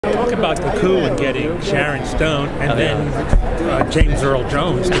about the coup in getting Sharon Stone and then James Earl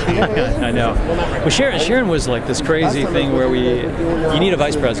Jones to be I know. Well, Sharon was like this crazy thing where you need a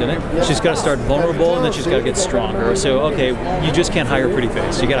vice president. She's got to start vulnerable and then she's got to get stronger. So, okay, you just can't hire a pretty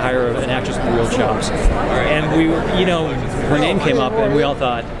face. You got to hire an actress with real chops. And we, her name came up and we all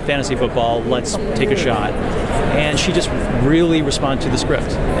thought, fantasy football, let's take a shot. And she just really responded to the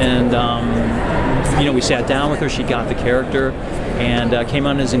script. And, we sat down with her, she got the character, and came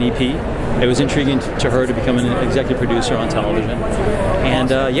on as an EP. It was intriguing to her to become an executive producer on television.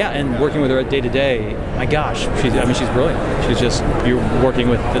 And and working with her day to day, my gosh, she's brilliant. She's just, you're working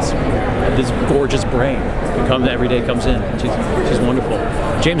with this gorgeous brain who every day comes in. She's wonderful.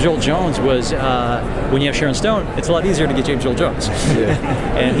 James Earl Jones was, when you have Sharon Stone, it's a lot easier to get James Earl Jones.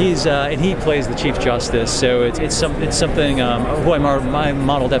 Yeah. And he plays the Chief Justice, so it's something who I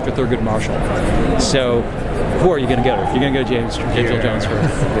modeled after Thurgood Marshall. So who are you going to go to? You're going to go James Earl Jones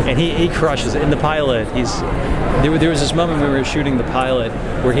first. And he crushes it. In the pilot, there was this moment when we were shooting the pilot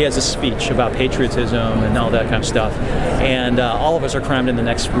where he has a speech about patriotism and all that kind of stuff. And all of us are crammed in the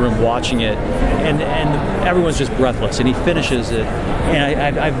next room watching it. And everyone's just breathless. And he finishes it.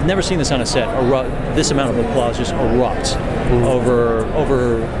 And I've never seen this on a set. This amount of applause just erupts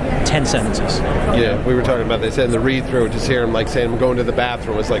over 10 sentences. Yeah, we were talking about this. And the read-through, just hear him saying, I'm going to the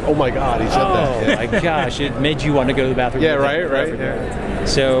bathroom. It's like, oh my God, he said that. Oh my gosh, it made you want to go to the bathroom. Yeah, right.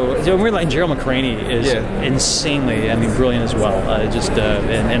 So we're like, Gerald McRaney is insanely, brilliant as well.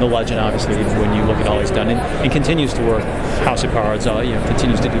 And a legend, obviously, when you look at all he's done, and continues to work. House of Cards,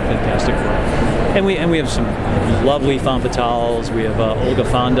 continues to do fantastic work. And we have some lovely femme fatales. We have Olga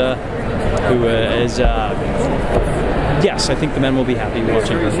Fonda, who is yes, I think the men will be happy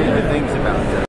watching her.